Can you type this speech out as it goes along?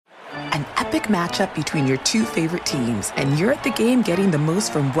An epic matchup between your two favorite teams, and you're at the game getting the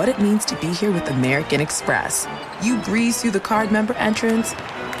most from what it means to be here with American Express. You breeze through the card member entrance,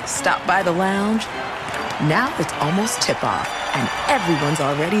 stop by the lounge. Now it's almost tip-off, and everyone's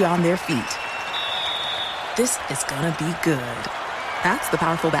already on their feet. This is gonna be good. That's the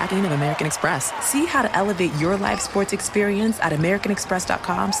powerful backing of American Express. See how to elevate your live sports experience at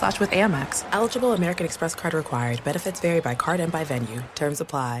americanexpress.com/withAmex. Eligible American Express card required. Benefits vary by card and by venue. Terms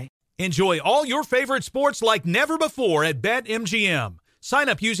apply. Enjoy all your favorite sports like never before at BetMGM. Sign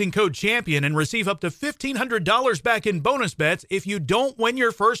up using code CHAMPION and receive up to $1,500 back in bonus bets if you don't win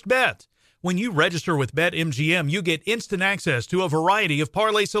your first bet. When you register with BetMGM, you get instant access to a variety of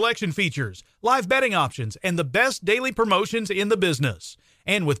parlay selection features, live betting options, and the best daily promotions in the business.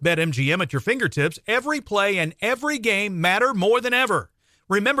 And with BetMGM at your fingertips, every play and every game matter more than ever.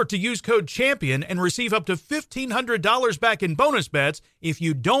 Remember to use code CHAMPION and receive up to $1,500 back in bonus bets if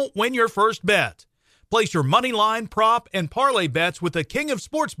you don't win your first bet. Place your money line, prop, and parlay bets with the king of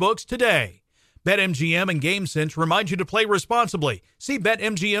sportsbooks today. BetMGM and GameSense remind you to play responsibly. See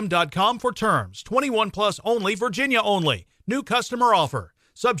BetMGM.com for terms. 21 plus only, Virginia only. New customer offer.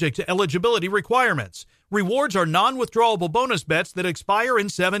 Subject to eligibility requirements. Rewards are non-withdrawable bonus bets that expire in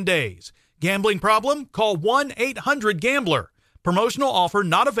 7 days. Gambling problem? Call 1-800-GAMBLER. Promotional offer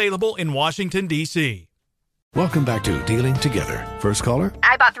not available in Washington, D.C. Welcome back to Dealing Together. First caller?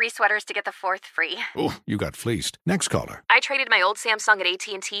 I bought 3 sweaters to get the 4th free. Oh, you got fleeced. Next caller? I traded my old Samsung at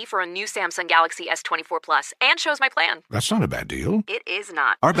AT&T for a new Samsung Galaxy S24 Plus and chose my plan. That's not a bad deal. It is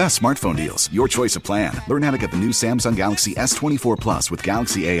not. Our best smartphone deals. Your choice of plan. Learn how to get the new Samsung Galaxy S24 Plus with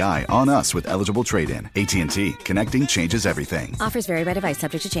Galaxy AI on us with eligible trade-in. AT&T. Connecting changes everything. Offers vary by device.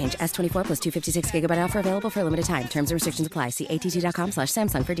 Subject to change. S24 plus 256 gigabyte offer available for a limited time. Terms and restrictions apply. See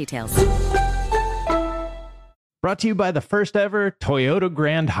att.com/Samsung for details. Brought to you by the first ever Toyota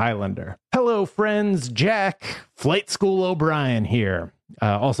Grand Highlander. Hello, friends. Jack, Flight School O'Brien here,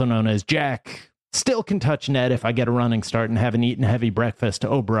 also known as Jack. Still can touch net if I get a running start and haven't eaten heavy breakfast.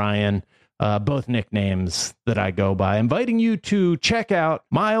 O'Brien, both nicknames that I go by. Inviting you to check out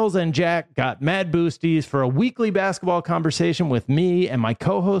Miles and Jack Got Mad Boosties for a weekly basketball conversation with me and my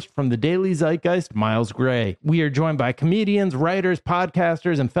co-host from the Daily Zeitgeist, Miles Gray. We are joined by comedians, writers,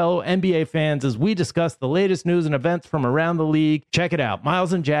 podcasters, and fellow NBA fans as we discuss the latest news and events from around the league. Check it out.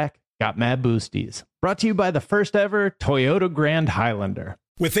 Miles and Jack Got Mad Boosties. Brought to you by the first ever Toyota Grand Highlander.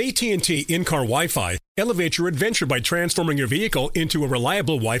 With AT&T in-car Wi-Fi, elevate your adventure by transforming your vehicle into a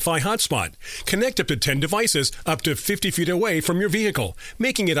reliable Wi-Fi hotspot. Connect up to 10 devices up to 50 feet away from your vehicle,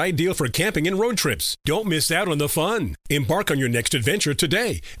 making it ideal for camping and road trips. Don't miss out on the fun. Embark on your next adventure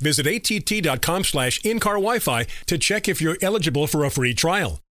today. Visit att.com/in-car Wi-Fi to check if you're eligible for a free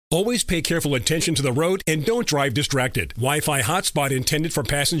trial. Always pay careful attention to the road and don't drive distracted. Wi-Fi hotspot intended for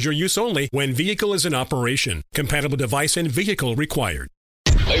passenger use only when vehicle is in operation. Compatible device and vehicle required.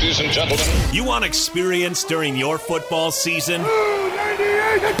 Ladies and gentlemen, you want experience during your football season?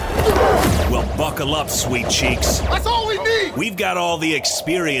 Well, buckle up, sweet cheeks. That's all we need. We've got all the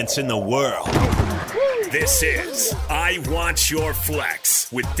experience in the world. This is I Want Your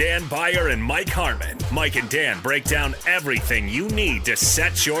Flex with Dan Beyer and Mike Harmon. Mike and Dan break down everything you need to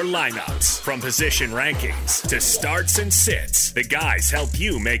set your lineups. From position rankings to starts and sits, the guys help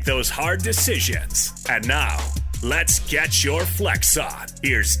you make those hard decisions. And now, let's get your flex on.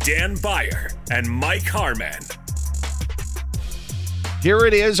 Here's Dan Beyer and Mike Harmon. Here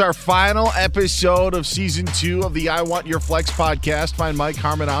it is, our final episode of Season 2 of the I Want Your Flex podcast. Find Mike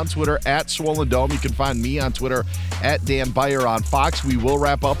Harmon on Twitter at Swollen Dome. You can find me on Twitter at Dan Beyer on Fox. We will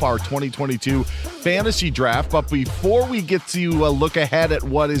wrap up our 2022 fantasy draft, but before we get to look ahead at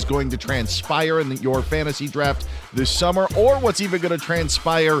what is going to transpire in your fantasy draft this summer, or what's even going to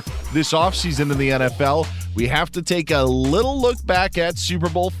transpire this offseason in the NFL, we have to take a little look back at Super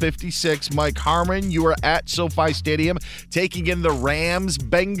Bowl 56. Mike Harmon, you were at SoFi Stadium taking in the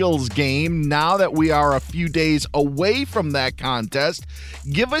Rams-Bengals game. Now that we are a few days away from that contest,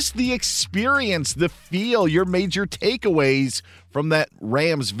 give us the experience, the feel, your major takeaways from that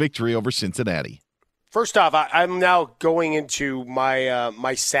Rams victory over Cincinnati. First off, I'm now going into my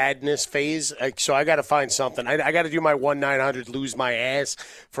my sadness phase, so I got to find something. I got to do my 1-900 lose my ass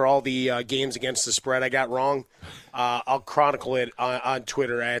for all the games against the spread I got wrong. I'll chronicle it on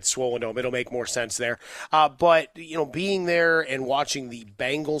Twitter at Swollen Dome. It'll make more sense there. But being there and watching the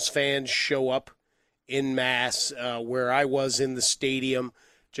Bengals fans show up en masse, where I was in the stadium,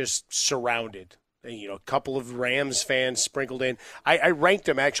 just surrounded. a couple of Rams fans sprinkled in. I ranked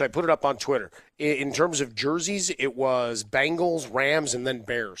them, actually. I put it up on Twitter. In terms of jerseys, it was Bengals, Rams, and then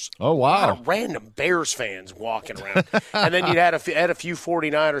Bears. Oh, wow. A lot of random Bears fans walking around. And then you had a few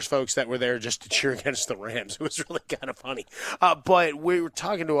 49ers folks that were there just to cheer against the Rams. It was really kind of funny. But we were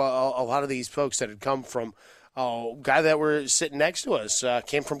talking to a lot of these folks that had come from guy that were sitting next to us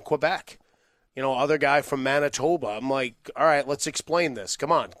came from Quebec. Other guy from Manitoba. I'm like, all right, let's explain this.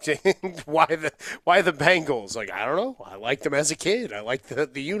 Come on. Why the Bengals? Like, I don't know. I liked them as a kid. I liked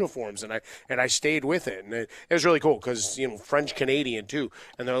the uniforms, and I stayed with it. And it was really cool because, French Canadian too.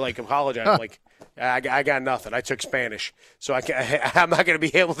 And they're like, apologize. I'm like, I got nothing. I took Spanish. So I'm not going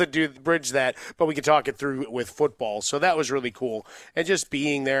to be able to bridge that, but we can talk it through with football. So that was really cool. And just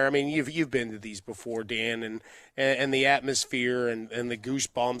being there, I mean, you've been to these before, Dan, and the atmosphere and the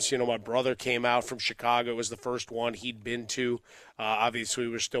goosebumps. My brother came out from Chicago. It was the first one he'd been to. Obviously,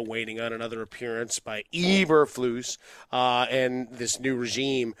 we're still waiting on another appearance by Eberflus and this new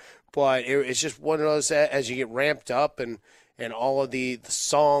regime. But it's just one of those, as you get ramped up and all of the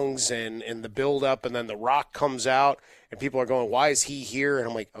songs and the build-up, and then The Rock comes out, and people are going, why is he here? And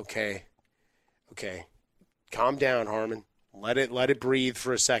I'm like, okay, calm down, Harmon. Let it breathe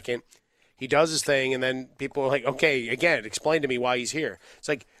for a second. He does his thing, and then people are like, okay, again, explain to me why he's here. It's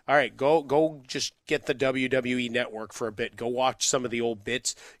like, all right, go just get the WWE Network for a bit. Go watch some of the old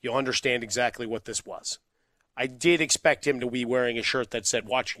bits. You'll understand exactly what this was. I did expect him to be wearing a shirt that said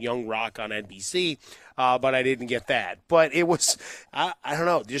 "Watch Young Rock" on NBC, but I didn't get that. But it was, I don't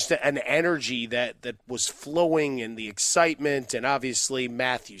know, just an energy that was flowing, and the excitement, and obviously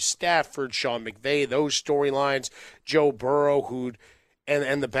Matthew Stafford, Sean McVay, those storylines, Joe Burrow,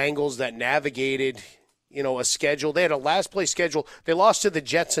 and the Bengals that navigated, a schedule. They had a last-place schedule. They lost to the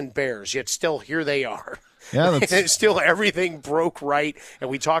Jets and Bears, yet still here they are. Yeah, still everything broke right,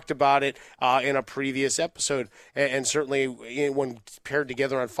 and we talked about it in a previous episode, and certainly when paired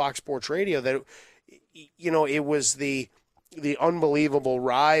together on Fox Sports Radio, that it was the unbelievable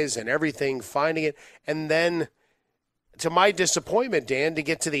rise and everything, finding it, and then to my disappointment, Dan, to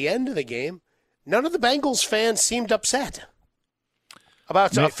get to the end of the game, none of the Bengals fans seemed upset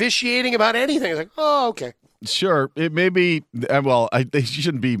about officiating, about anything. It's like, oh, okay. Sure, it may be. Well, they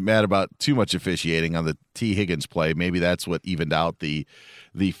shouldn't be mad about too much officiating on the T. Higgins play. Maybe that's what evened out the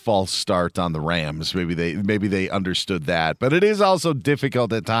false start on the Rams. Maybe they understood that. But it is also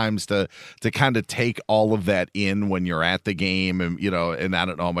difficult at times to kind of take all of that in when you're at the game, and and I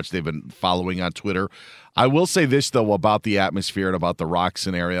don't know how much they've been following on Twitter. I will say this though about the atmosphere and about the Rock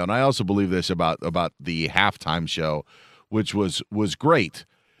scenario, and I also believe this about the halftime show, which was great.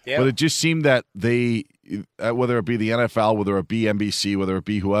 Yeah. But it just seemed that they, whether it be the NFL, whether it be NBC, whether it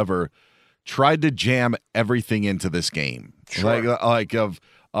be whoever, tried to jam everything into this game. Sure. Like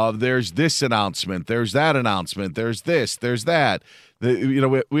there's this announcement, there's that announcement, there's this, there's that.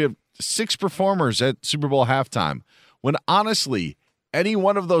 We have 6 performers at Super Bowl halftime, when honestly, any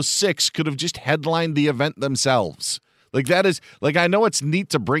one of those 6 could have just headlined the event themselves. Like that is I know it's neat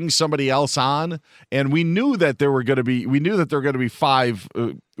to bring somebody else on, and we knew that there were going to be 5.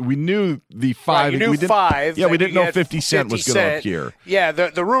 We knew the 5. Right, you knew 5. Yeah, we didn't know 50 Cent was going to appear. Yeah,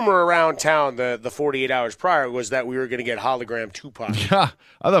 the rumor around town the 48 hours prior was that we were going to get hologram Tupac. Yeah,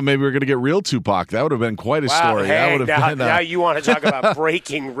 I thought maybe we were going to get real Tupac. That would have been quite a story. Hey, that would have been, now you want to talk about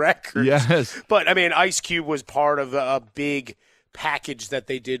breaking records? Yes, but I mean, Ice Cube was part of a big package that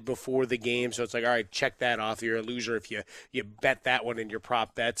they did before the game, so it's like, all right, check that off. You're a loser if you bet that one in your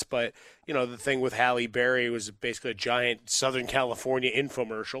prop bets. But the thing with Halle Berry was basically a giant Southern California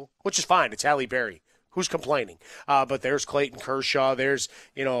infomercial, which is fine. It's Halle Berry. Who's complaining? But there's Clayton Kershaw. There's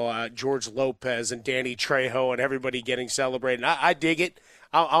George Lopez and Danny Trejo and everybody getting celebrated. I dig it.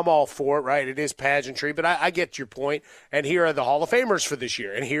 I'm all for it, right? It is pageantry, but I get your point. And here are the Hall of Famers for this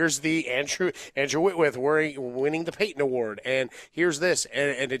year. And here's the Andrew Whitworth winning the Peyton Award. And here's this.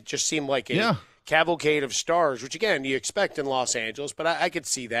 And it just seemed like a cavalcade of stars, which, again, you expect in Los Angeles. But I could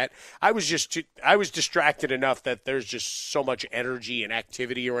see that. I was distracted enough that there's just so much energy and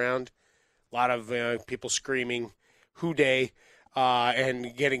activity around. A lot of people screaming, "Who Dey?"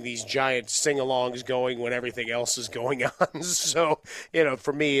 And getting these giant sing-alongs going when everything else is going on. So,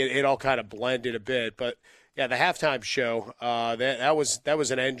 for me, it all kind of blended a bit. But, yeah, the halftime show, that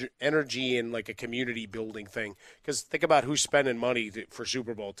was an energy and like a community-building thing. Because think about who's spending money for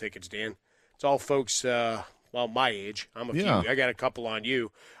Super Bowl tickets, Dan. It's all folks, my age. I'm a few. I got a couple on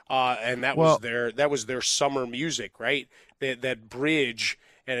you. And that was their summer music, right? That bridge.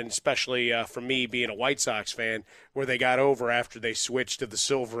 And especially for me being a White Sox fan, where they got over after they switched to the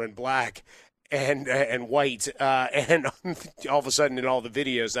silver and black and white. And all of a sudden in all the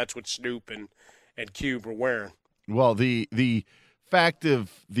videos, that's what Snoop and Cube were wearing. Well, the fact of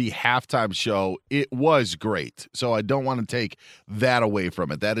the halftime show, it was great. So I don't want to take that away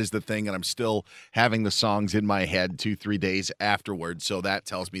from it. That is the thing, and I'm still having the songs in my head 2-3 days afterwards. So that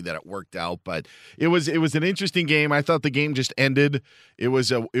tells me that it worked out. But it was an interesting game. I thought the game just ended. It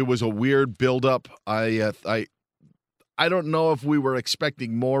was a weird buildup. I don't know if we were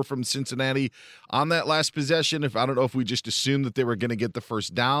expecting more from Cincinnati on that last possession. I don't know if we just assumed that they were going to get the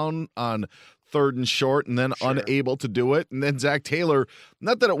first down on 3rd and short and then unable to do it. And then Zach Taylor,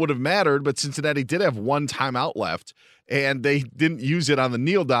 not that it would have mattered, but Cincinnati did have one timeout left and they didn't use it on the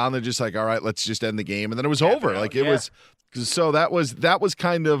kneel down. They're just like, all right, let's just end the game. And then it was over. Was. So that was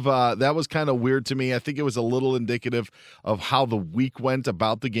kind of weird to me. I think it was a little indicative of how the week went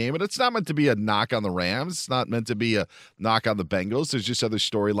about the game. And it's not meant to be a knock on the Rams. It's not meant to be a knock on the Bengals. There's just other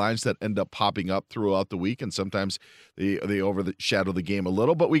storylines that end up popping up throughout the week, and sometimes they overshadow the game a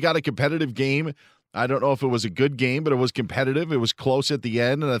little. But we got a competitive game. I don't know if it was a good game, but it was competitive. It was close at the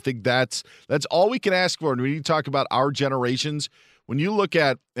end, and I think that's all we can ask for. And when you talk about our generations, when you look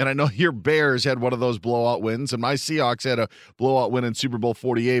at, and I know your Bears had one of those blowout wins, and my Seahawks had a blowout win in Super Bowl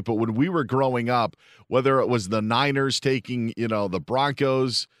 48, but when we were growing up, whether it was the Niners taking, the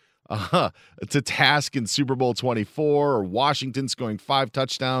Broncos to task in Super Bowl 24, or Washington scoring 5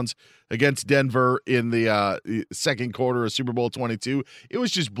 touchdowns against Denver in the second quarter of Super Bowl 22, it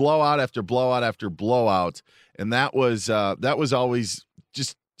was just blowout after blowout after blowout, and that was always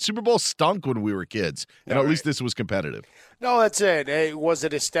just Super Bowl stunk when we were kids, and at least this was competitive. No, that's it. Was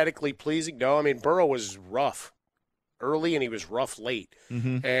it aesthetically pleasing? No, I mean, Burrow was rough early and he was rough late.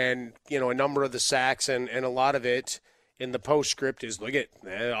 Mm-hmm. And, a number of the sacks and a lot of it in the postscript is, look at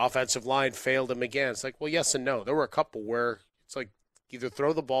the offensive line failed him again. It's like, well, yes and no. There were a couple where it's like either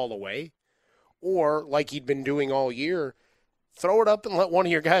throw the ball away or, like he'd been doing all year, throw it up and let one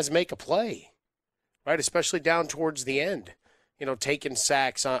of your guys make a play, right? Especially down towards the end. Taking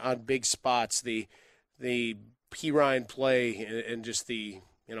sacks on big spots, the Perine play and just the,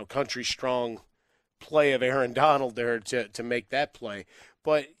 country strong play of Aaron Donald there to make that play.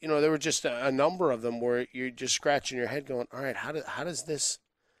 But, there were just a number of them where you're just scratching your head going, all right, how does this,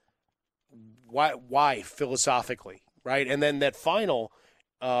 why philosophically, right? And then that final,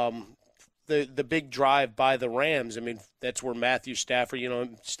 the big drive by the Rams, I mean, that's where Matthew Stafford,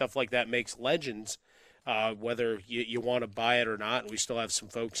 stuff like that makes legends. Whether you want to buy it or not, and we still have some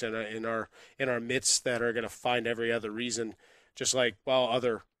folks in our midst that are going to find every other reason, just like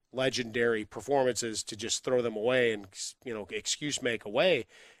other legendary performances, to just throw them away and excuse make away.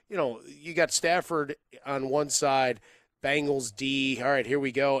 You got Stafford on one side, Bengals D. All right, here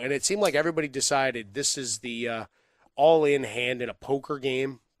we go, and it seemed like everybody decided this is the all-in hand in a poker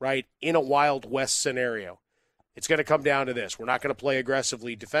game, right? In a Wild West scenario. It's going to come down to this. We're not going to play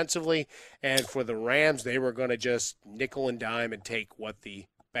aggressively defensively. And for the Rams, they were going to just nickel and dime and take what the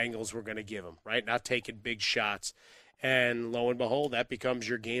Bengals were going to give them, right? Not taking big shots. And lo and behold, that becomes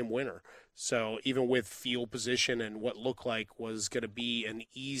your game winner. So even with field position and what looked like was going to be an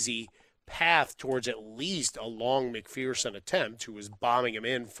easy path towards at least a long McPherson attempt, who was bombing him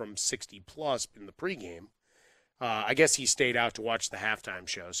in from 60-plus in the pregame, I guess he stayed out to watch the halftime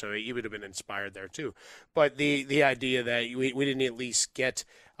show, so he would have been inspired there too. But the idea that we didn't at least get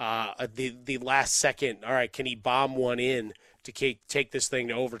the last second, all right, can he bomb one in to take this thing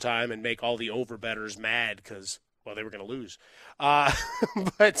to overtime and make all the overbettors mad because, they were going to lose.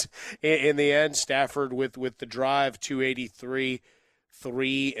 But in the end, Stafford with the drive, 283,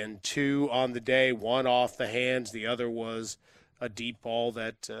 3 and 2 on the day, one off the hands. The other was a deep ball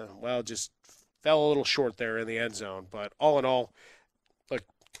that, just fell a little short there in the end zone. But all in all, look,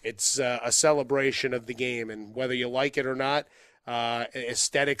 it's a celebration of the game. And whether you like it or not,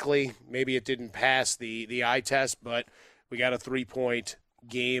 aesthetically, maybe it didn't pass the eye test, but we got a 3-point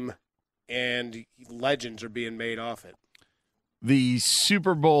game, and legends are being made off it. The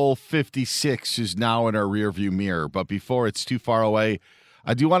Super Bowl 56 is now in our rearview mirror, but before it's too far away,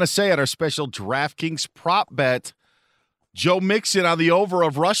 I do want to say at our special DraftKings prop bet, Joe Mixon on the over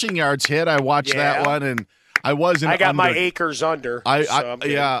of rushing yards hit. I watched that one, and I got my acres under. I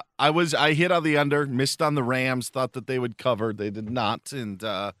hit on the under, missed on the Rams, thought that they would cover. They did not, and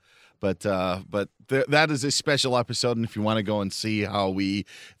but that is a special episode, and if you want to go and see how we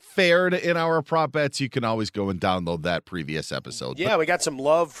fared in our prop bets, you can always go and download that previous episode. Yeah, we got some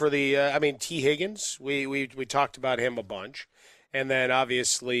love for the T. Higgins. We talked about him a bunch, and then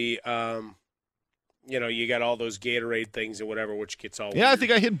obviously you got all those Gatorade things and whatever, which gets all weird. I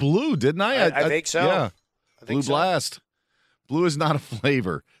think I hit blue, didn't I? I think so. Yeah. Blue Blast. Blue is not a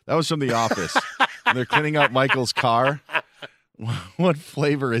flavor. That was from The Office. They're cleaning out Michael's car. What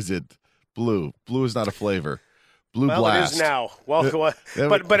flavor is it? Blue. Blue is not a flavor. Blue well, Blast. It is now. Well,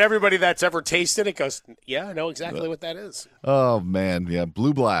 but everybody that's ever tasted it goes, yeah, I know exactly what that is. Oh, man. Yeah,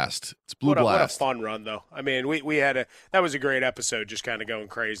 Blue Blast. It's Blue Blast. What a fun run, though. I mean, we had that was a great episode, just kind of going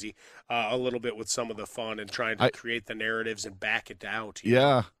crazy a little bit with some of the fun and trying to create the narratives and back it out. You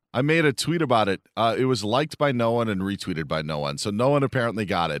know? I made a tweet about it. It was liked by no one and retweeted by no one. So no one apparently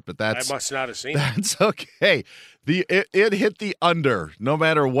got it, but I must not have seen it. That's okay. It hit the under, no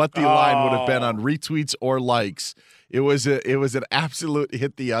matter what the line would have been on retweets or likes. It was an absolute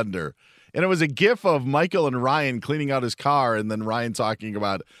hit the under. And it was a gif of Michael and Ryan cleaning out his car, and then Ryan talking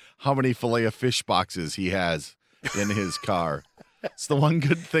about how many Filet-O-Fish boxes he has in his car. It's the one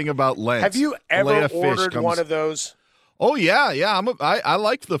good thing about Lent. Have you ever ordered one of those? Oh, yeah. I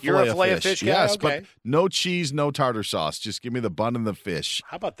like the You're a Filet-O-Fish guy? Yes, okay. But no cheese, no tartar sauce. Just give me the bun and the fish.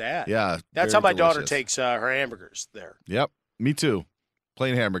 How about that? Yeah. That's how my daughter takes her hamburgers there. Yep. Me too.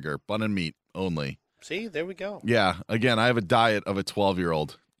 Plain hamburger, bun and meat only. See, there we go. Yeah. Again, I have a diet of a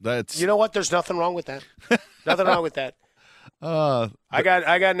 12-year-old. You know what? There's nothing wrong with that. Nothing wrong with that. I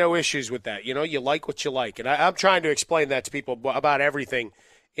got no issues with that. You know, you like what you like. And I'm trying to explain that to people about everything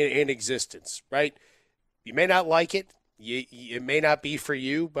in existence, right? You may not like it. It may not be for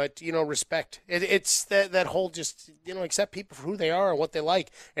you, but, you know, respect. It's that whole just, you know, accept people for who they are and what they like.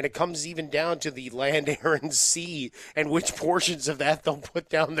 And it comes even down to the land, air, and sea and which portions of that they'll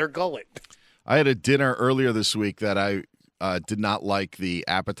put down their gullet. I had a dinner earlier this week that I did not like the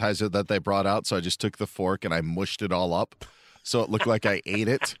appetizer that they brought out, so I just took the fork and I mushed it all up so it looked like I ate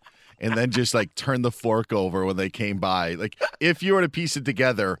it. And then just like turn the fork over when they came by. Like if you were to piece it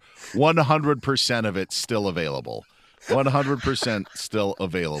together, 100% of it's still available. 100% still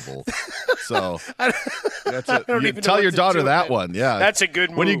available. So that's it. You tell your daughter that one. Yeah, that's a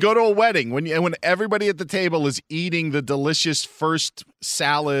good move. When you go to a wedding, when everybody at the table is eating the delicious first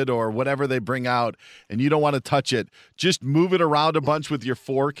salad or whatever they bring out, and you don't want to touch it, just move it around a bunch with your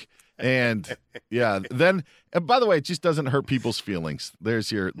fork. And then. And by the way, it just doesn't hurt people's feelings.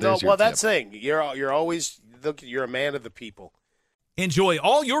 There's your well, tip. that's the thing. You're always you're a man of the people. Enjoy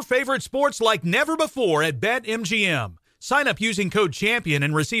all your favorite sports like never before at BetMGM. Sign up using code CHAMPION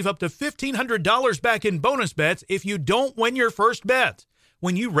and receive up to $1,500 back in bonus bets if you don't win your first bet.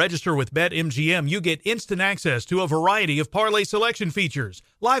 When you register with BetMGM, you get instant access to a variety of parlay selection features,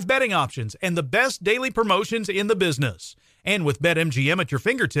 live betting options, and the best daily promotions in the business. And with BetMGM at your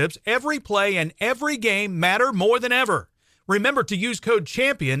fingertips, every play and every game matter more than ever. Remember to use code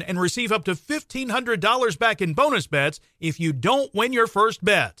CHAMPION and receive up to $1,500 back in bonus bets if you don't win your first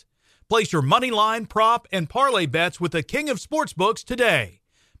bet. Place your money line, prop, and parlay bets with the king of sportsbooks today.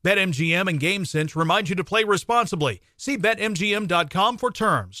 BetMGM and GameSense remind you to play responsibly. See BetMGM.com for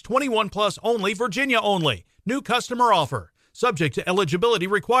terms. 21 plus only, Virginia only. New customer offer. Subject to eligibility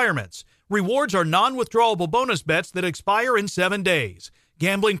requirements. Rewards are non-withdrawable bonus bets that expire in 7 days.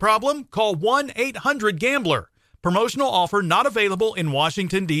 Gambling problem? Call 1-800-GAMBLER. Promotional offer not available in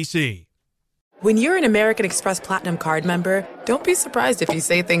Washington, D.C. When you're an American Express Platinum card member, don't be surprised if you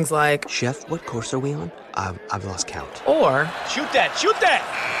say things like, Chef, what course are we on? I've lost count. Or, Shoot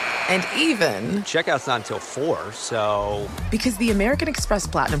that! And even, Checkout's not until 4, so... Because the American Express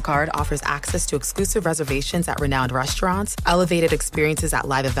Platinum Card offers access to exclusive reservations at renowned restaurants, elevated experiences at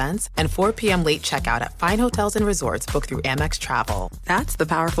live events, and 4 p.m. late checkout at fine hotels and resorts booked through Amex Travel. That's the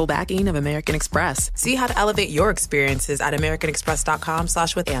powerful backing of American Express. See how to elevate your experiences at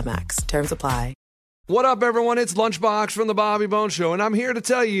americanexpress.com/withAmex. Terms apply. What up, everyone? It's Lunchbox from the Bobby Bones Show, and I'm here to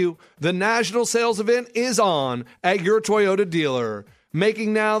tell you the national sales event is on at your Toyota dealer,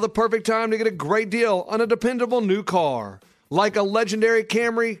 making now the perfect time to get a great deal on a dependable new car. Like a legendary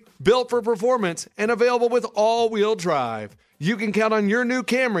Camry, built for performance and available with all-wheel drive. You can count on your new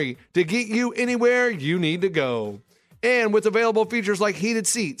Camry to get you anywhere you need to go. And with available features like heated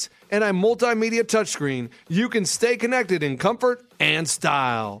seats and a multimedia touchscreen, you can stay connected in comfort and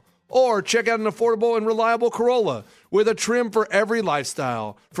style. Or check out an affordable and reliable Corolla with a trim for every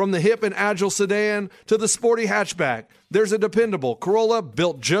lifestyle. From the hip and agile sedan to the sporty hatchback, there's a dependable Corolla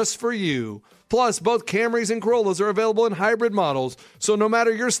built just for you. Plus, both Camrys and Corollas are available in hybrid models, so no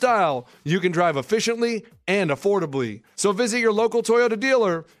matter your style, you can drive efficiently and affordably. So visit your local Toyota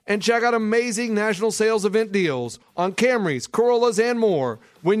dealer and check out amazing national sales event deals on Camrys, Corollas, and more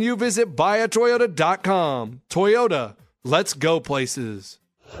when you visit buyatoyota.com. Toyota, let's go places.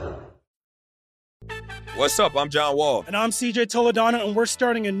 What's up? I'm John Wall. And I'm CJ Toledano, and we're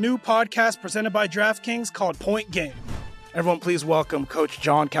starting a new podcast presented by DraftKings called Point Game. Everyone, please welcome Coach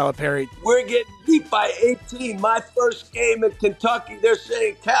John Calipari. We're getting beat by 18. My first game in Kentucky, they're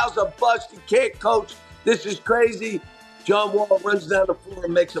saying Cal's a bust. He can't coach. This is crazy. John Wall runs down the floor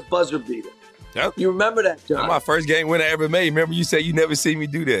and makes a buzzer beater. Yep. You remember that, John? That's my first game winner I ever made. Remember you said you never see me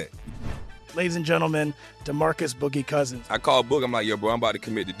do that. Ladies and gentlemen, DeMarcus Boogie Cousins. I called Book. I'm like, yo, bro, I'm about to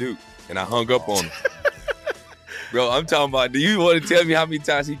commit to Duke. And I hung up on him. Bro, I'm talking about, do you want to tell me how many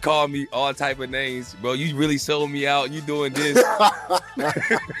times he called me all type of names? Bro, you really sold me out. You doing this.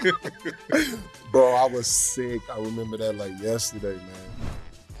 Bro, I was sick. I remember that like yesterday, man.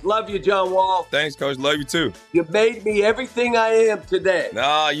 Love you, John Wall. Thanks, Coach. Love you, too. You made me everything I am today.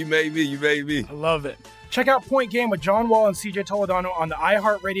 Nah, you made me. You made me. I love it. Check out Point Game with John Wall and CJ Toledano on the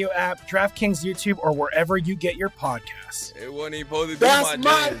iHeartRadio app, DraftKings YouTube, or wherever you get your podcasts. It wasn't even supposed to be That's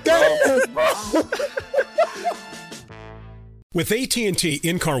my day, bro. With AT&T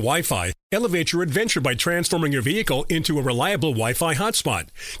in-car Wi-Fi, elevate your adventure by transforming your vehicle into a reliable Wi-Fi hotspot.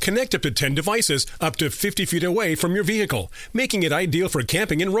 Connect up to 10 devices up to 50 feet away from your vehicle, making it ideal for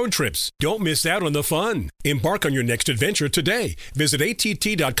camping and road trips. Don't miss out on the fun. Embark on your next adventure today. Visit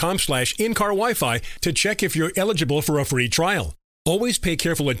att.com/in-car Wi-Fi to check if you're eligible for a free trial. Always pay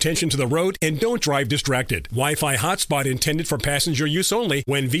careful attention to the road and don't drive distracted. Wi-Fi hotspot intended for passenger use only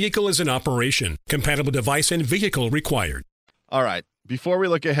when vehicle is in operation. Compatible device and vehicle required. All right. Before we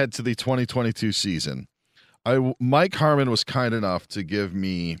look ahead to the 2022 season, Mike Harmon was kind enough to give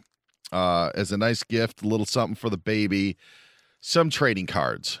me, as a nice gift, a little something for the baby, some trading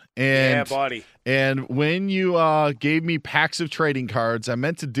cards. And, yeah, buddy. And when you gave me packs of trading cards, I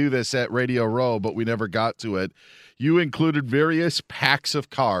meant to do this at Radio Row, but we never got to it. You included various packs of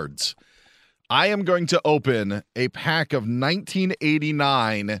cards. I am going to open a pack of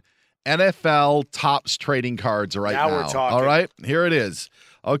 1989 NFL Topps trading cards right now. We're talking. All right, here it is.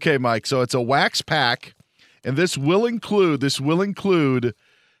 Okay, Mike. So it's a wax pack, and this will include a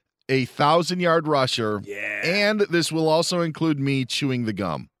 1,000-yard rusher. Yeah. And this will also include me chewing the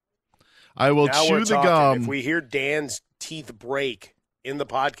gum. I will Now chew we're the talking. gum. If we hear Dan's teeth break in the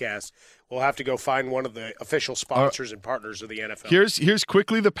podcast, we'll have to go find one of the official sponsors and partners of the NFL. Here's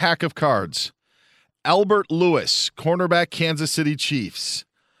quickly the pack of cards. Albert Lewis, cornerback, Kansas City Chiefs.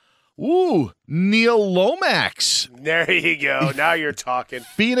 Ooh, Neil Lomax. There you go. Now you're talking.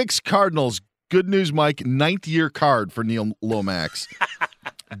 Phoenix Cardinals. Good news, Mike. 9th-year card for Neil Lomax.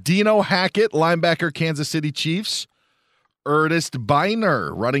 Dino Hackett, linebacker, Kansas City Chiefs. Ernest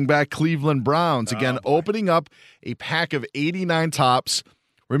Biner, running back, Cleveland Browns. Again, opening up a pack of 89 Topps.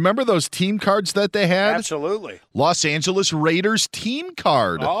 Remember those team cards that they had? Absolutely. Los Angeles Raiders team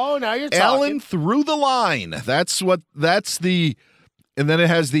card. Oh, now you're talking. Allen through the line. And then it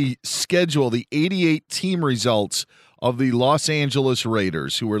has the schedule, the 88 team results of the Los Angeles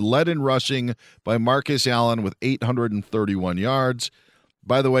Raiders, who were led in rushing by Marcus Allen with 831 yards.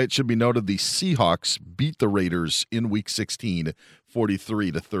 By the way, it should be noted the Seahawks beat the Raiders in Week 16,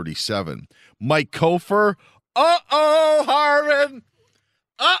 43-37. Mike Kofer. Uh-oh, Harmon.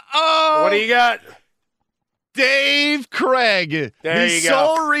 Uh-oh. What do you got? Dave Craig. There the you go.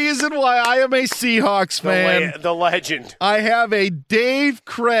 sole reason why I am a Seahawks fan. The legend. I have a Dave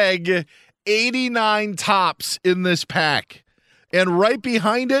Craig 89 Topps in this pack. And right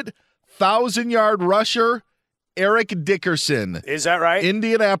behind it, 1,000-yard rusher, Eric Dickerson. Is that right?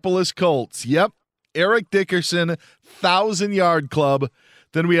 Indianapolis Colts. Yep. Eric Dickerson, 1,000-yard club.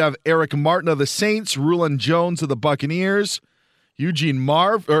 Then we have Eric Martin of the Saints, Rulon Jones of the Buccaneers, of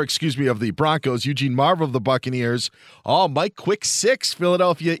the Broncos, Eugene Marv of the Buccaneers. Oh, Mike Quick 6,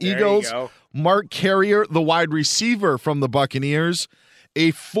 Philadelphia Eagles. There you go. Mark Carrier, the wide receiver from the Buccaneers.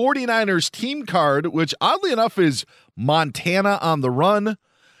 A 49ers team card, which oddly enough is Montana on the run.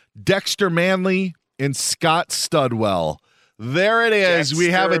 Dexter Manley and Scott Studwell. There it is.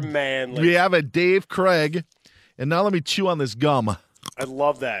 We have a Dave Craig. And now let me chew on this gum. I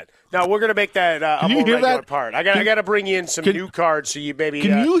love that. Now we're gonna make that a Can you more hear regular that? part. I got to bring you in some new cards so you maybe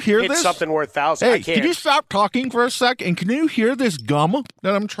Can you hear hit this? something worth 1,000. Hey, I can't. can you stop talking for a sec? And can you hear this gum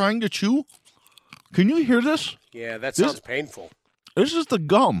that I'm trying to chew? Can you hear this? Yeah, that sounds painful. This is the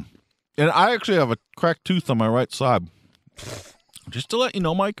gum. And I actually have a cracked tooth on my right side. Just to let you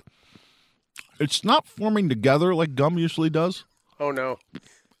know, Mike, it's not forming together like gum usually does. Oh, no.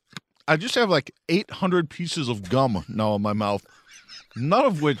 I just have like 800 pieces of gum now in my mouth, none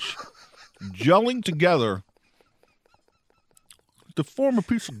of which gelling together to form a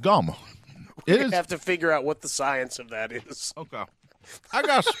piece of gum. We have to figure out what the science of that is. Okay. I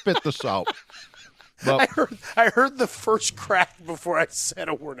got to spit this out. But I heard the first crack before I said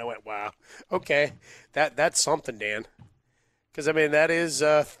a word. I went, wow. Okay. That's something, Dan. Because, I mean, that is,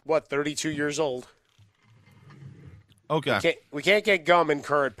 32 years old. Okay. We can't get gum in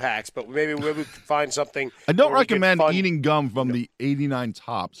current packs, but maybe we could find something. I don't where we could recommend fund- eating gum from the 89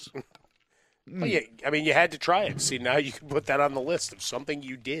 Topps. Well, yeah, I mean, you had to try it. See, now you can put that on the list of something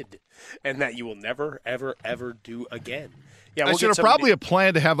you did and that you will never, ever, ever do again. Yeah, I should have probably a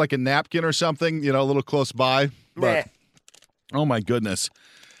plan to have like a napkin or something, a little close by. But, oh, my goodness.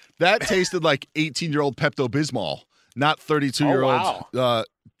 That tasted like 18-year-old Pepto-Bismol, not 32-year-old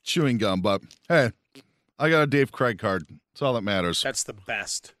chewing gum. But, hey, I got a Dave Craig card. That's all that matters. That's the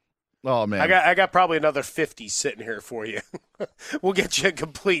best. Oh, man. I got probably another 50 sitting here for you. We'll get you a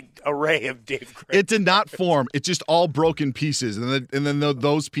complete array of Dave Craig. It did not form. It's just all broken pieces. And then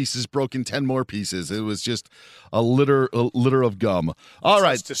those pieces broke in 10 more pieces. It was just a litter of gum. All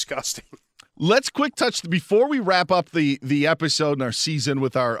right. It's disgusting. Let's quick touch before we wrap up the episode and our season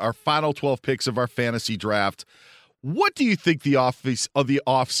with our final 12 picks of our fantasy draft. What do you think the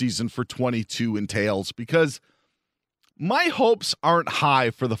offseason for 22 entails? Because my hopes aren't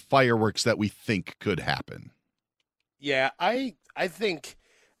high for the fireworks that we think could happen. Yeah, I think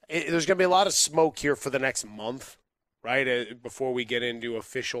there's going to be a lot of smoke here for the next month, right? Before we get into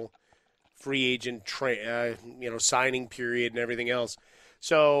official free agent signing period and everything else.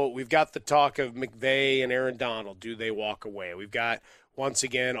 So we've got the talk of McVay and Aaron Donald. Do they walk away? We've got, once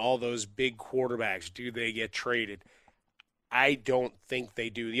again, all those big quarterbacks. Do they get traded? I don't think they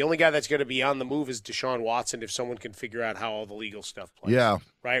do. The only guy that's going to be on the move is Deshaun Watson if someone can figure out how all the legal stuff plays. Yeah.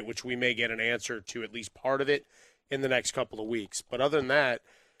 Right, which we may get an answer to at least part of it in the next couple of weeks. But other than that,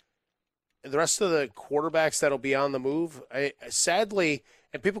 the rest of the quarterbacks that'll be on the move, sadly,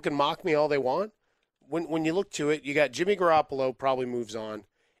 and people can mock me all they want, when you look to it, you got Jimmy Garoppolo probably moves on,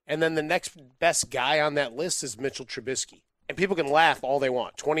 and then the next best guy on that list is Mitchell Trubisky. And people can laugh all they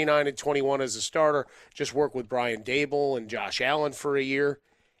want. 29 and 21 as a starter, just work with Brian Dable and Josh Allen for a year.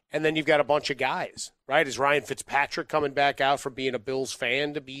 And then you've got a bunch of guys, right? Is Ryan Fitzpatrick coming back out from being a Bills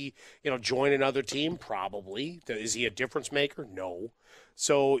fan to be, join another team? Probably. Is he a difference maker? No.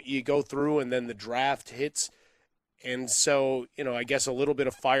 So you go through and then the draft hits. And so, I guess a little bit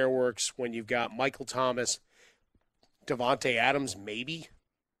of fireworks when you've got Michael Thomas, Devontae Adams, maybe,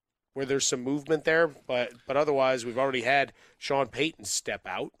 where there's some movement there. But otherwise, we've already had Sean Payton step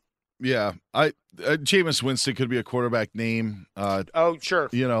out. Yeah, Jameis Winston could be a quarterback name. Oh, sure.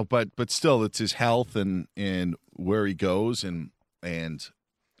 But still, it's his health and where he goes and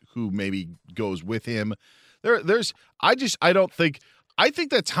who maybe goes with him. I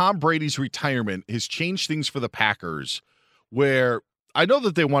think that Tom Brady's retirement has changed things for the Packers, where I know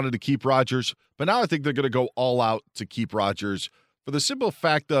that they wanted to keep Rodgers, but now I think they're going to go all out to keep Rodgers for the simple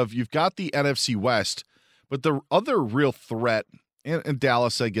fact of you've got the NFC West, but the other real threat. And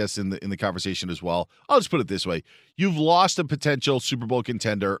Dallas, I guess, in the conversation as well. I'll just put it this way. You've lost a potential Super Bowl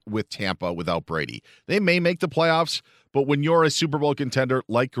contender with Tampa without Brady. They may make the playoffs, but when you're a Super Bowl contender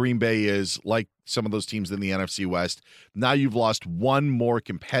like Green Bay is, like some of those teams in the NFC West, now you've lost one more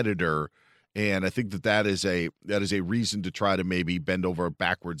competitor. And I think that is a reason to try to maybe bend over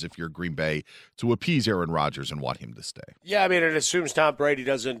backwards if you're Green Bay to appease Aaron Rodgers and want him to stay. Yeah, I mean, it assumes Tom Brady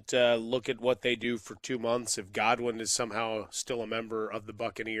doesn't look at what they do for 2 months. If Godwin is somehow still a member of the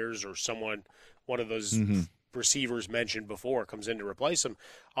Buccaneers or one of those receivers mentioned before comes in to replace him,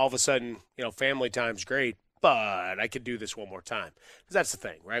 all of a sudden, family time's great, but I could do this one more time. Because that's the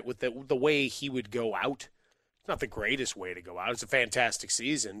thing, right? With the way he would go out, it's not the greatest way to go out. It's a fantastic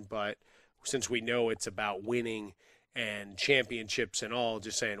season, but since we know it's about winning and championships and all,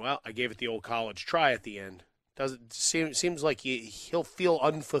 just saying, well, I gave it the old college try at the end. Seems like he'll feel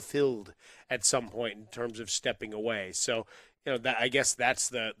unfulfilled at some point in terms of stepping away. So, I guess that's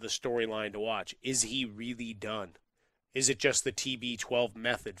the storyline to watch. Is he really done? Is it just the TB12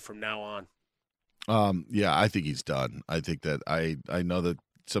 method from now on? Yeah, I think he's done. I think that I know that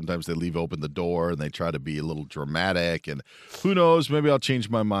sometimes they leave open the door and they try to be a little dramatic, and who knows, maybe I'll change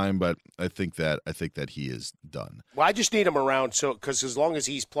my mind, but I think that he is done. Well, I just need him around, because as long as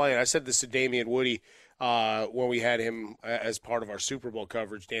he's playing, I said this to Damian Woody when we had him as part of our Super Bowl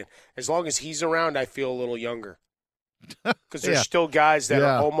coverage, Dan, as long as he's around, I feel a little younger. Because there's still guys that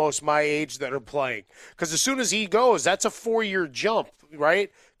are almost my age that are playing. Because as soon as he goes, that's a 4-year jump,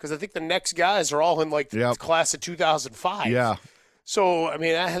 right? Because I think the next guys are all in the class of 2005. Yeah. So, I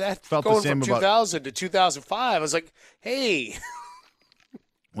mean, that felt going the same from 2000 to 2005, I was like, hey.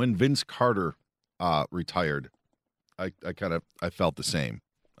 When Vince Carter retired, I felt the same.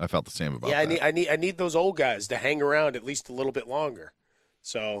 I felt the same about that. Yeah, I need those old guys to hang around at least a little bit longer.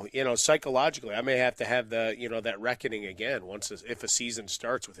 So, psychologically, I may have to have that reckoning again if a season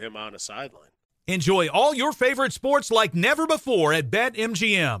starts with him on a sideline. Enjoy all your favorite sports like never before at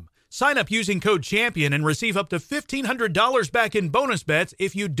BetMGM. Sign up using code CHAMPION and receive up to $1,500 back in bonus bets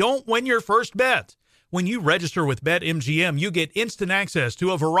if you don't win your first bet. When you register with BetMGM, you get instant access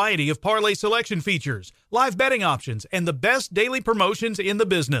to a variety of parlay selection features, live betting options, and the best daily promotions in the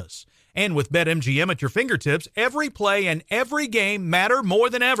business. And with BetMGM at your fingertips, every play and every game matter more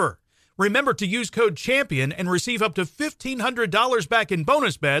than ever. Remember to use code CHAMPION and receive up to $1,500 back in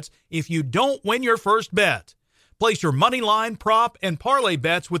bonus bets if you don't win your first bet. Place your money line, prop, and parlay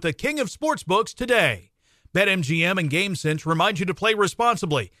bets with the king of sportsbooks today. BetMGM and GameSense remind you to play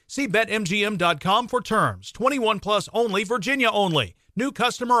responsibly. See BetMGM.com for terms. 21 plus only, Virginia only. New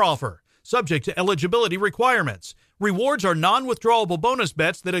customer offer. Subject to eligibility requirements. Rewards are non-withdrawable bonus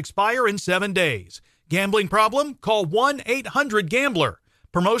bets that expire in 7 days. Gambling problem? Call 1-800-GAMBLER.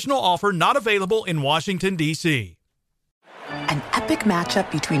 Promotional offer not available in Washington, D.C. An epic matchup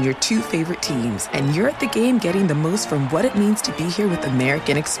between your two favorite teams, and you're at the game getting the most from what it means to be here with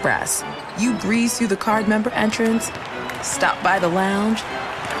American Express. You breeze through the card member entrance, stop by the lounge.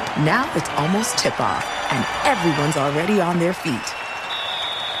 Now it's almost tip-off, and everyone's already on their feet.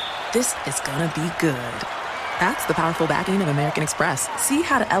 This is gonna be good. That's the powerful backing of American Express. See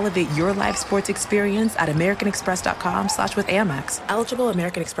how to elevate your live sports experience at americanexpress.com/withAmex. Eligible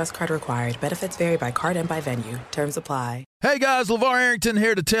American Express card required. Benefits vary by card and by venue. Terms apply. Hey guys, LeVar Arrington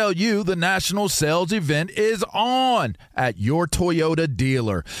here to tell you the national sales event is on at your Toyota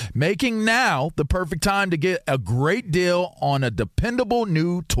dealer, making now the perfect time to get a great deal on a dependable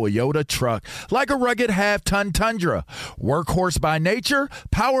new Toyota truck, like a rugged half-ton Tundra. Workhorse by nature,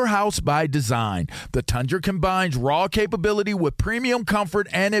 powerhouse by design. The Tundra combines raw capability with premium comfort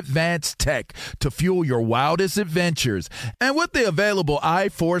and advanced tech to fuel your wildest adventures. And with the available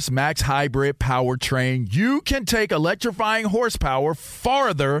iForce Max Hybrid powertrain, you can take electrifying horsepower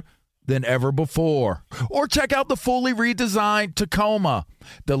farther than ever before. Or check out the fully redesigned Tacoma,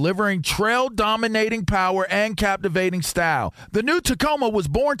 delivering trail-dominating power and captivating style. The new Tacoma was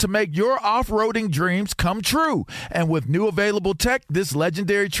born to make your off-roading dreams come true. And with new available tech, this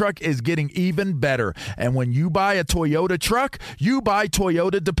legendary truck is getting even better. And when you buy a Toyota truck, you buy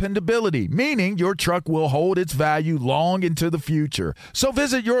Toyota dependability, meaning your truck will hold its value long into the future. So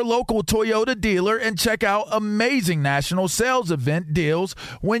visit your local Toyota dealer and check out amazing national sales event deals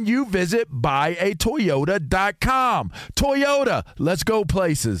when you visit buyatoyota.com. Toyota, let's go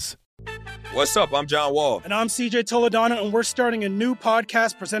places. What's up? I'm John Wall. And I'm CJ Toledano, and we're starting a new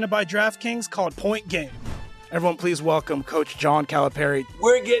podcast presented by DraftKings called Point Game. Everyone, please welcome Coach John Calipari.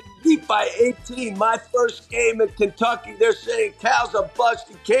 We're getting beat by 18. My first game in Kentucky, they're saying Cal's a bust.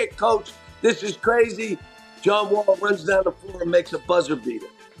 He can't coach. This is crazy. John Wall runs down the floor and makes a buzzer beater.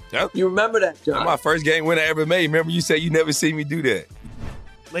 Yep. You remember that, John? That's my first game winner I ever made. Remember you said you never see me do that.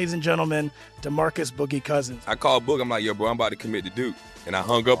 Ladies and gentlemen, DeMarcus Boogie Cousins. I called Boog. I'm like, yo, bro, I'm about to commit to Duke. And I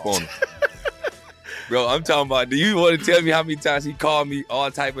hung up on him. Bro, I'm talking about, do you want to tell me how many times he called me all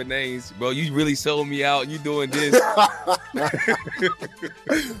type of names? Bro, you really sold me out. You doing this.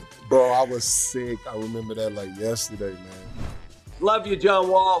 Bro, I was sick. I remember that like yesterday, man. Love you, John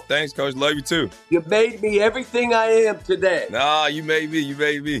Wall. Thanks, Coach. Love you, too. You made me everything I am today. Nah, you made me. You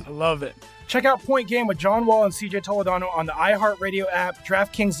made me. I love it. Check out Point Game with John Wall and CJ Toledano on the iHeartRadio app,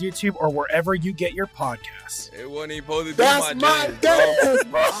 DraftKings YouTube, or wherever you get your podcasts. It wasn't even supposed to be That's my dance,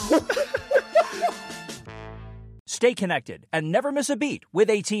 bro. Stay connected and never miss a beat with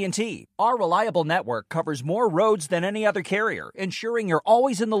AT&T. Our reliable network covers more roads than any other carrier, ensuring you're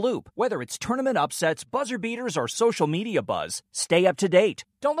always in the loop. Whether it's tournament upsets, buzzer beaters, or social media buzz, stay up to date.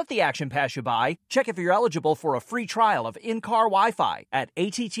 Don't let the action pass you by. Check if you're eligible for a free trial of in-car Wi-Fi at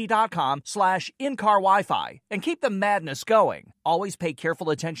att.com/in-car Wi-Fi and keep the madness going. Always pay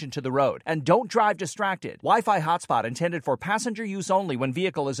careful attention to the road and don't drive distracted. Wi-Fi hotspot intended for passenger use only when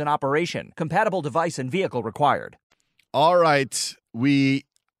vehicle is in operation. Compatible device and vehicle required. All right, we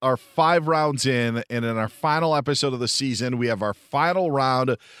are 5 rounds in, and in our final episode of the season, we have our final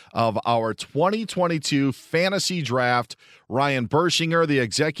round of our 2022 fantasy draft. Ryan Bershinger, the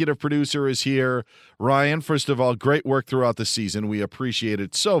executive producer, is here. Ryan, first of all, great work throughout the season. We appreciate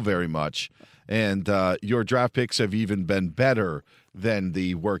it so very much. And your draft picks have even been better than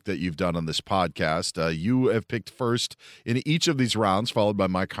the work that you've done on this podcast. You have picked first in each of these rounds, followed by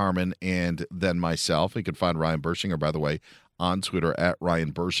Mike Harmon and then myself. You can find Ryan Bershinger, by the way, on Twitter at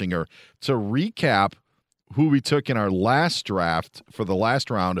Ryan Bershinger. To recap who we took in our last draft for the last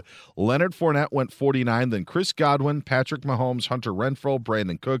round, Leonard Fournette went 49, then Chris Godwin, Patrick Mahomes, Hunter Renfrow,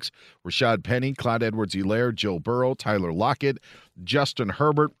 Brandon Cooks, Rashad Penny, Clyde Edwards-Helaire, Joe Burrow, Tyler Lockett, Justin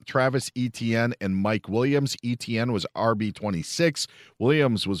Herbert, Travis Etienne, and Mike Williams. Etienne was RB26.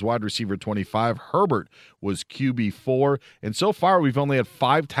 Williams was wide receiver 25. Herbert was QB4. And so far, we've only had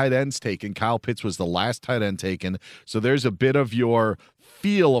 5 tight ends taken. Kyle Pitts was the last tight end taken. So there's a bit of your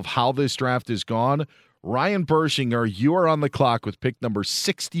feel of how this draft is gone. Ryan Bershinger, you are on the clock with pick number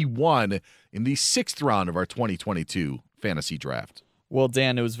 61 in the 6th round of our 2022 fantasy draft. Well,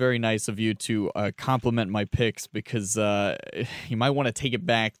 Dan, it was very nice of you to compliment my picks because you might want to take it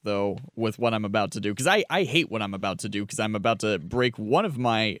back, though, with what I'm about to do. Because I hate what I'm about to do because I'm about to break one of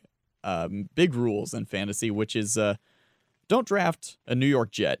my big rules in fantasy, which is don't draft a New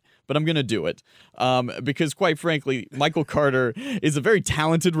York Jet, but I'm going to do it because, quite frankly, Michael Carter is a very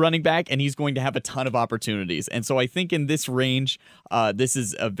talented running back, and he's going to have a ton of opportunities. And so I think in this range, this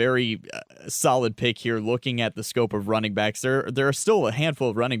is a very solid pick here, looking at the scope of running backs. There are still a handful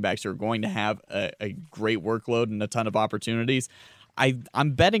of running backs who are going to have a great workload and a ton of opportunities.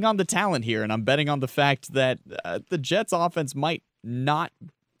 I'm betting on the talent here, and I'm betting on the fact that the Jets' offense might not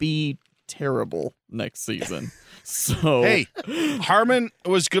be terrible next season. So hey, Harmon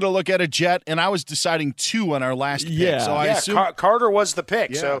was going to look at a Jet, and I was deciding 2 on our last pick. So I assume Carter was the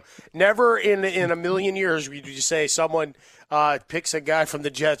pick. Yeah. So never in a million years would you say someone picks a guy from the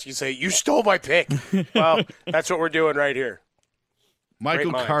Jets, you say, you stole my pick. Well, that's what we're doing right here.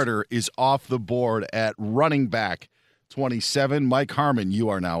 Michael Carter is off the board at running back 27. Mike Harmon, you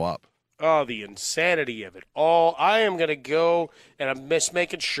are now up. Oh, the insanity of it all. I am going to go, and I'm just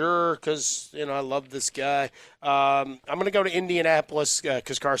making sure because, I love this guy. I'm going to go to Indianapolis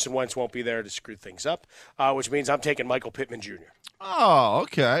because Carson Wentz won't be there to screw things up, which means I'm taking Michael Pittman Jr. Oh,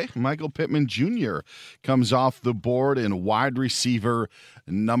 okay. Michael Pittman Jr. comes off the board in wide receiver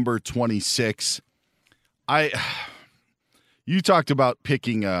number 26. You talked about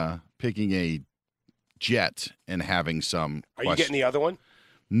picking a Jet and having some Are you getting the other one?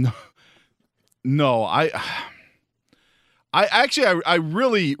 No, I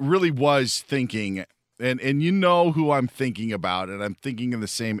really was thinking, and you know who I'm thinking about, and I'm thinking in the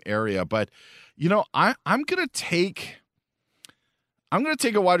same area. But I'm gonna take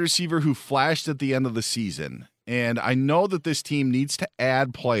a wide receiver who flashed at the end of the season, and I know that this team needs to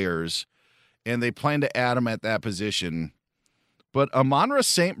add players, and they plan to add them at that position. But Amon-Ra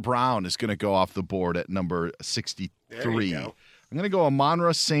St. Brown is going to go off the board at number 63. There you go. I'm going to go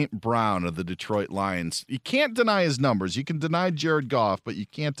Amon-Ra St. Brown of the Detroit Lions. You can't deny his numbers. You can deny Jared Goff, but you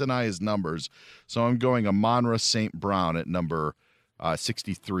can't deny his numbers. So I'm going Amon-Ra St. Brown at number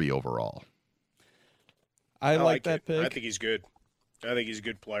 63 overall. I like that pick. I think he's good. I think he's a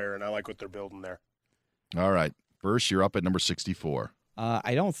good player, and I like what they're building there. All right. Bursch, you're up at number 64.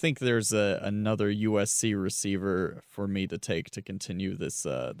 I don't think there's another USC receiver for me to take to continue this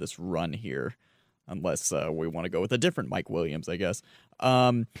run here. Unless we want to go with a different Mike Williams, I guess.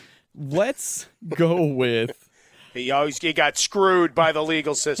 Let's go with... He got screwed by the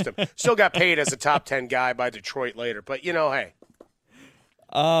legal system. Still got paid as a top 10 guy by Detroit later. But, hey.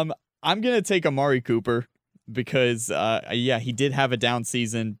 I'm going to take Amari Cooper because, he did have a down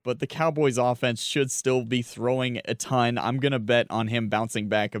season, but the Cowboys offense should still be throwing a ton. I'm going to bet on him bouncing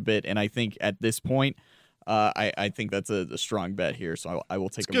back a bit, and I think at this point, I think that's a strong bet here, so I will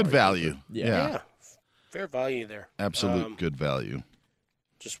take Amari good value. Cooper. Yeah. Fair value there. Absolute good value.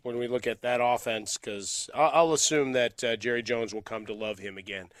 Just when we look at that offense, because I'll assume that Jerry Jones will come to love him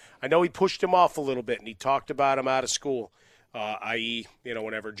again. I know he pushed him off a little bit, and he talked about him out of school, i.e.,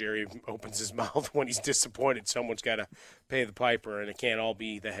 whenever Jerry opens his mouth when he's disappointed, someone's got to pay the piper, and it can't all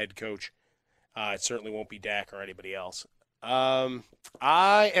be the head coach. It certainly won't be Dak or anybody else.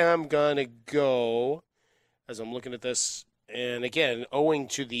 I am going to go, as I'm looking at this, and again, owing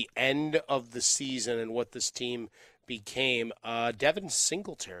to the end of the season and what this team became, Devin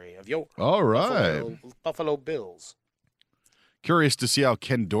Singletary of All right. Buffalo Bills. Curious to see how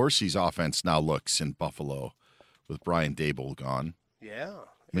Ken Dorsey's offense now looks in Buffalo with Brian Daboll gone. Yeah,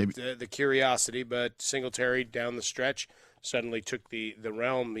 maybe the curiosity, but Singletary down the stretch suddenly took the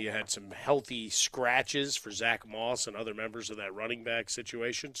realm. You had some healthy scratches for Zach Moss and other members of that running back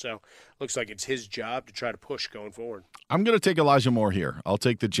situation. So looks like it's his job to try to push going forward. I'm going to take Elijah Moore here. I'll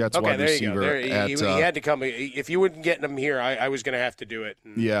take the Jets wide receiver. He had to come. If you wouldn't get him here, I was going to have to do it.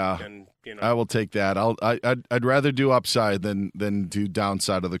 I will take that. I'd rather do upside than do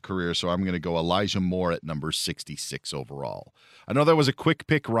downside of the career. So I'm going to go Elijah Moore at number 66 overall. I know that was a quick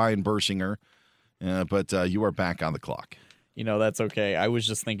pick, Ryan Bershinger, but you are back on the clock. That's okay. I was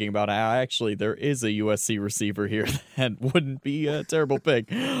just thinking about actually there is a USC receiver here that wouldn't be a terrible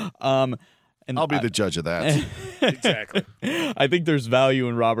pick. And I'll be the judge of that. Exactly. I think there's value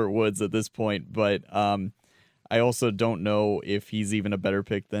in Robert Woods at this point, but I also don't know if he's even a better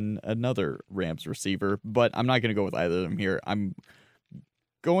pick than another Rams receiver, but I'm not going to go with either of them here. I'm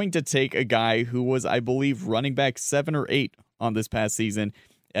going to take a guy who was, I believe, running back 7 or 8 on this past season.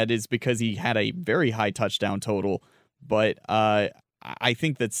 That is because he had a very high touchdown total. But I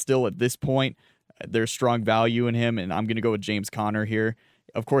think that still at this point, there's strong value in him, and I'm going to go with James Conner here.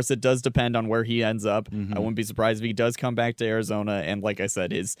 Of course, it does depend on where he ends up. I wouldn't be surprised if he does come back to Arizona. And like I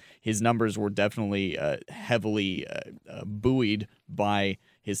said, his numbers were definitely heavily buoyed by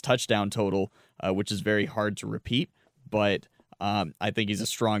his touchdown total, which is very hard to repeat. But I think he's a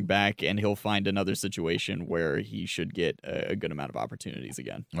strong back, and he'll find another situation where he should get a good amount of opportunities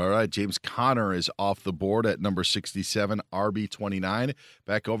again. All right, James Conner is off the board at number 67, RB29.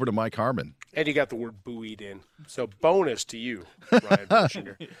 Back over to Mike Harmon. And you got the word buoyed in. So bonus to you, Ryan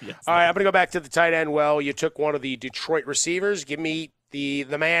Bershinger. Yes. All right, I'm going to go back to the tight end. Well, you took one of the Detroit receivers. Give me the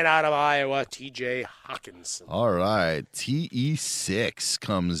man out of Iowa, T.J. Hockenson. All right, TE6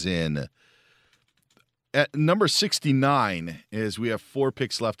 comes in. At number 69 is we have 4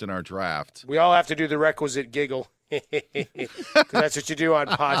 picks left in our draft. We all have to do the requisite giggle. Because that's what you do on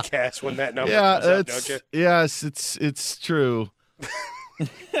podcasts when that number comes up, don't you? Yes, it's true.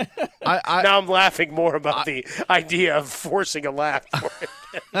 Now I'm laughing more about the idea of forcing a laugh for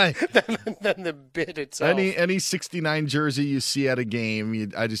it than the bit itself. Any 69 jersey you see at a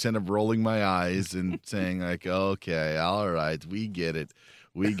game, I just end up rolling my eyes and saying like, okay, all right, we get it.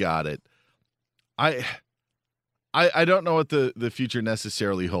 We got it. I don't know what the future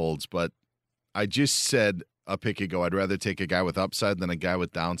necessarily holds, but I just said a pick ago I'd rather take a guy with upside than a guy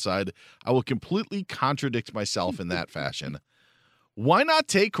with downside. I will completely contradict myself in that fashion. Why not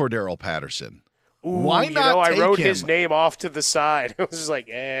take Cordero Patterson? Ooh, Why not I wrote him? his name off to the side. It was just like,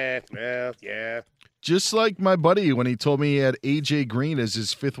 well, yeah. Just like my buddy when he told me he had AJ Green as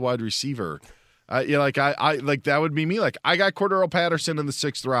his 5th wide receiver. I like that would be me. Like, I got Cordero Patterson in the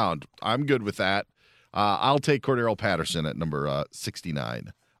 6th round. I'm good with that. I'll take Cordero Patterson at number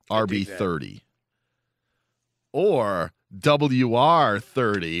 69, RB30. Or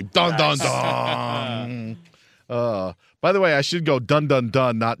WR30. Dun, dun, dun. By the way, I should go dun, dun,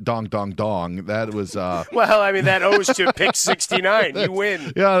 dun, not dong, dong, dong. That was... Well, I mean, that owes to pick 69. You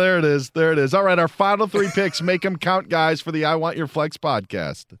win. Yeah, there it is. There it is. All right, our final 3 picks. Make them count, guys, for the I Want Your Flex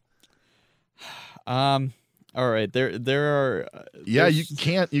podcast. All right, there are. Yeah, you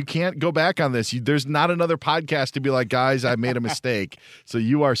can't go back on this. There's not another podcast to be like, guys, I made a mistake. So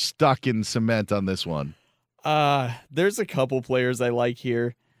you are stuck in cement on this one. There's a couple players I like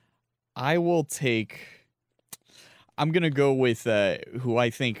here. I'm going to go with who I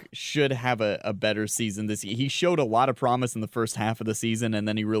think should have a better season this year. He showed a lot of promise in the first half of the season, and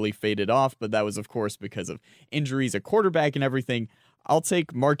then he really faded off, but that was, of course, because of injuries at quarterback and everything. I'll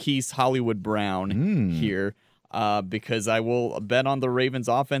take Marquise Hollywood Brown here because I will bet on the Ravens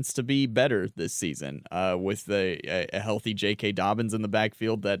offense to be better this season with a healthy J.K. Dobbins in the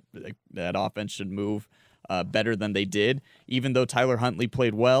backfield. That offense should move better than they did. Even though Tyler Huntley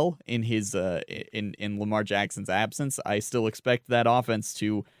played well in his in Lamar Jackson's absence, I still expect that offense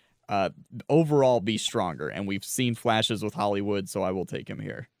to overall be stronger. And we've seen flashes with Hollywood, so I will take him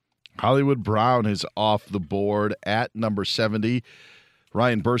here. Hollywood Brown is off the board at number 70.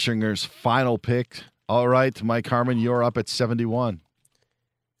 Ryan Bershinger's final pick. All right, Mike Harmon, you're up at 71.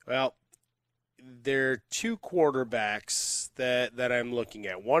 Well, there are 2 quarterbacks that I'm looking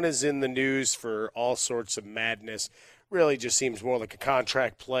at. One is in the news for all sorts of madness. Really just seems more like a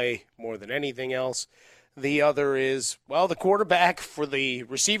contract play more than anything else. The other is, well, the quarterback for the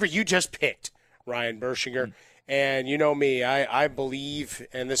receiver you just picked, Ryan Bershinger. And you know me, I believe,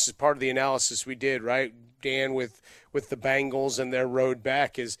 and this is part of the analysis we did, right, Dan, with the Bengals and their road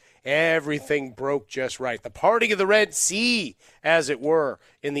back, is everything broke just right. The parting of the Red Sea, as it were,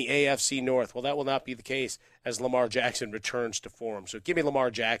 in the AFC North. Well, that will not be the case as Lamar Jackson returns to form. So give me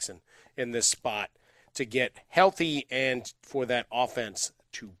Lamar Jackson in this spot to get healthy and for that offense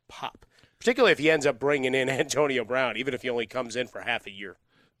to pop, particularly if he ends up bringing in Antonio Brown, even if he only comes in for half a year.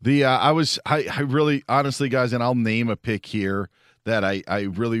 I really, honestly, guys, and I'll name a pick here that I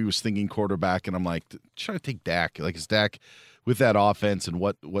really was thinking quarterback, and I'm like, trying to take Dak. Like, is Dak with that offense and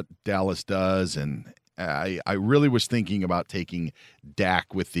what Dallas does? And I really was thinking about taking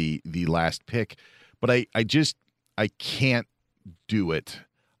Dak with the last pick, but I can't do it.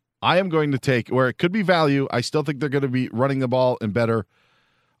 I am going to take, where it could be value, I still think they're going to be running the ball and better.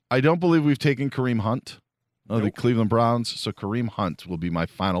 I don't believe we've taken Kareem Hunt. The Cleveland Browns, so Kareem Hunt will be my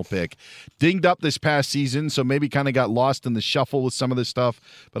final pick. Dinged up this past season, so maybe kind of got lost in the shuffle with some of this stuff,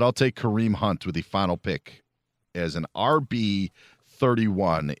 but I'll take Kareem Hunt with the final pick as an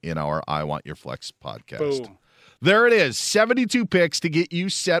RB31 in our I Want Your Flex podcast. Boom. There it is, 72 picks to get you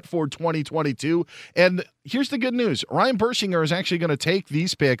set for 2022. And here's the good news. Ryan Bershinger is actually going to take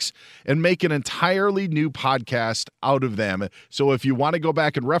these picks and make an entirely new podcast out of them. So if you want to go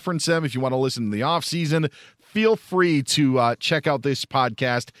back and reference them, if you want to listen in the offseason, feel free to check out this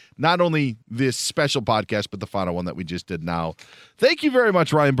podcast, not only this special podcast, but the final one that we just did now. Thank you very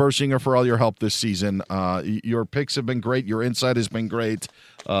much, Ryan Bershinger, for all your help this season. Your picks have been great. Your insight has been great.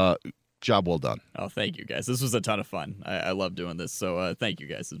 Job well done. Oh, thank you, guys. This was a ton of fun. I love doing this, so thank you,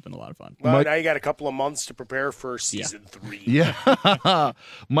 guys. It's been a lot of fun. Well, now you got a couple of months to prepare for season 3. Yeah.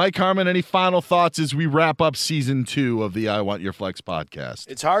 Mike Harmon, any final thoughts as we wrap up season 2 of the I Want Your Flex podcast?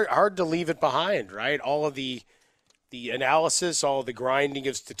 It's hard to leave it behind, right? All of the analysis, all of the grinding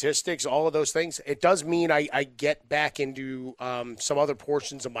of statistics, all of those things. It does mean I get back into some other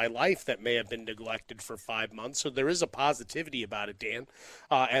portions of my life that may have been neglected for 5 months. So there is a positivity about it, Dan,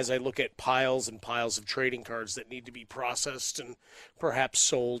 as I look at piles and piles of trading cards that need to be processed and perhaps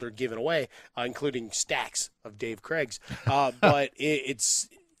sold or given away, including stacks of Dave Craig's. But it's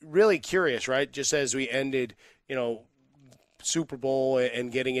really curious, right? Just as we ended, Super Bowl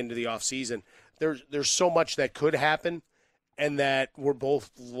and getting into the offseason, there's so much that could happen, and that we're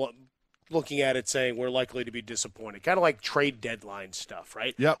both looking at it saying we're likely to be disappointed. Kind of like trade deadline stuff,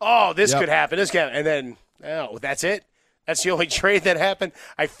 right? Yep. Oh, this could happen. This could happen. And then, that's it? That's the only trade that happened?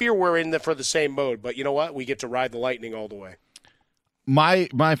 I fear we're in for the same mode, but you know what? We get to ride the lightning all the way.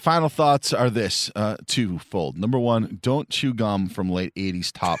 My final thoughts are this, twofold. Number one, don't chew gum from late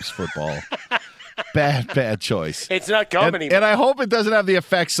 80s Topps football. Bad choice. It's not gum anymore. And I hope it doesn't have the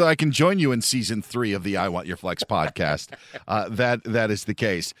effect so I can join you in season 3 of the I Want Your Flex podcast. That is the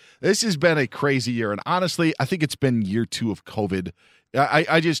case. This has been a crazy year. And honestly, I think it's been year 2 of COVID.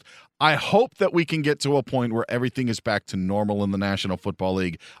 I hope that we can get to a point where everything is back to normal in the National Football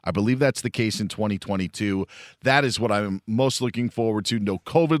League. I believe that's the case in 2022. That is what I'm most looking forward to. No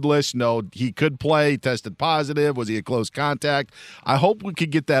COVID list. No, he could play, tested positive. Was he a close contact? I hope we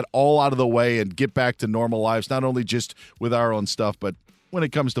could get that all out of the way and get back to normal lives, not only just with our own stuff, but when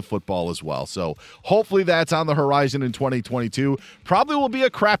it comes to football as well. So hopefully that's on the horizon in 2022. Probably will be a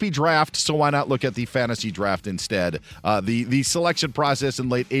crappy draft, so why not look at the fantasy draft instead? The selection process in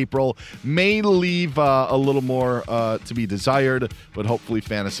late April may leave a little more to be desired, but hopefully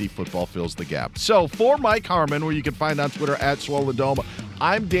fantasy football fills the gap. So for Mike Harmon, where you can find on Twitter at Swollen Dome,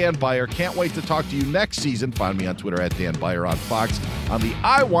 I'm Dan Beyer. Can't wait to talk to you next season. Find me on Twitter at Dan Beyer on Fox on the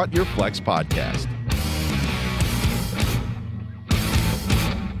I Want Your Flex podcast.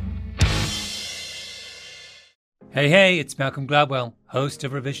 Hey, it's Malcolm Gladwell, host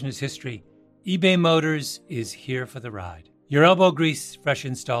of Revisionist History. eBay Motors is here for the ride. Your elbow grease, fresh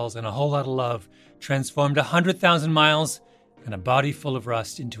installs, and a whole lot of love transformed 100,000 miles and a body full of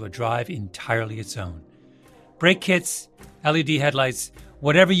rust into a drive entirely its own. Brake kits, LED headlights,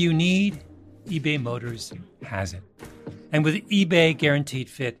 whatever you need, eBay Motors has it. And with eBay Guaranteed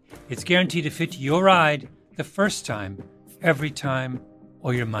Fit, it's guaranteed to fit your ride the first time, every time,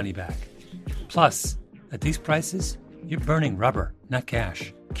 or your money back. Plus, at these prices, you're burning rubber, not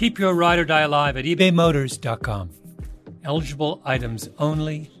cash. Keep your ride or die alive at ebaymotors.com. Eligible items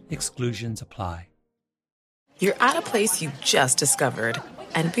only. Exclusions apply. You're at a place you just discovered.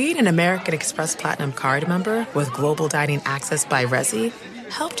 And being an American Express Platinum card member with Global Dining Access by Resy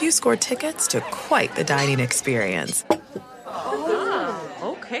helped you score tickets to quite the dining experience.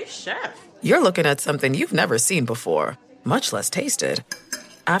 Oh, okay, chef. You're looking at something you've never seen before, much less tasted.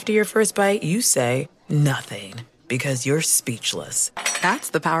 After your first bite, you say nothing because you're speechless. That's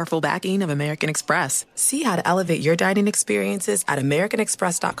the powerful backing of American Express. See how to elevate your dining experiences at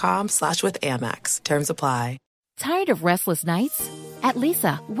americanexpress.com/withAmex. Terms apply. Tired of restless nights? At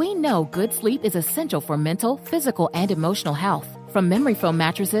Leesa, we know good sleep is essential for mental, physical, and emotional health. From memory foam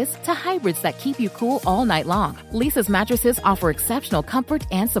mattresses to hybrids that keep you cool all night long, Leesa's mattresses offer exceptional comfort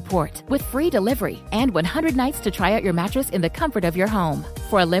and support with free delivery and 100 nights to try out your mattress in the comfort of your home.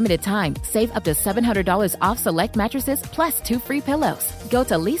 For a limited time, save up to $700 off select mattresses plus 2 free pillows. Go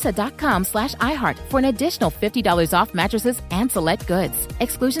to leesa.com/iHeart for an additional $50 off mattresses and select goods.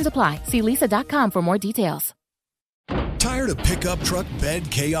 Exclusions apply. See leesa.com for more details. Tired of pickup truck bed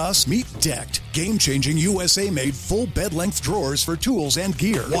chaos? Meet Decked. Game-changing USA-made full bed-length drawers for tools and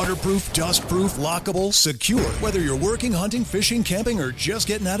gear. Waterproof, dust-proof, lockable, secure. Whether you're working, hunting, fishing, camping, or just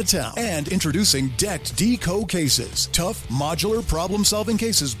getting out of town. And introducing Decked Deco cases. Tough, modular, problem-solving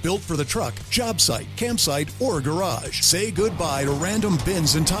cases built for the truck, job site, campsite, or garage. Say goodbye to random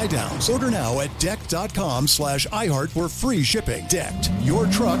bins and tie-downs. Order now at Decked.com/iHeart for free shipping. Decked. Your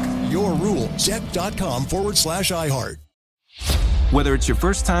truck, your rules. Decked.com/iHeart. Whether it's your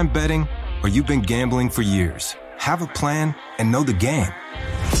first time betting or you've been gambling for years, have a plan and know the game.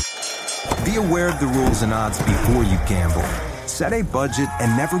 Be aware of the rules and odds before you gamble. Set a budget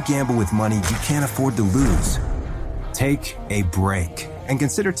and never gamble with money you can't afford to lose. Take a break and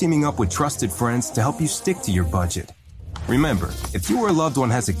consider teaming up with trusted friends to help you stick to your budget. Remember, if you or a loved one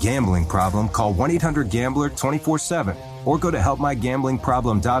has a gambling problem, call 1-800-GAMBLER 24/7 or go to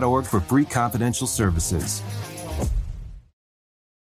helpmygamblingproblem.org for free confidential services.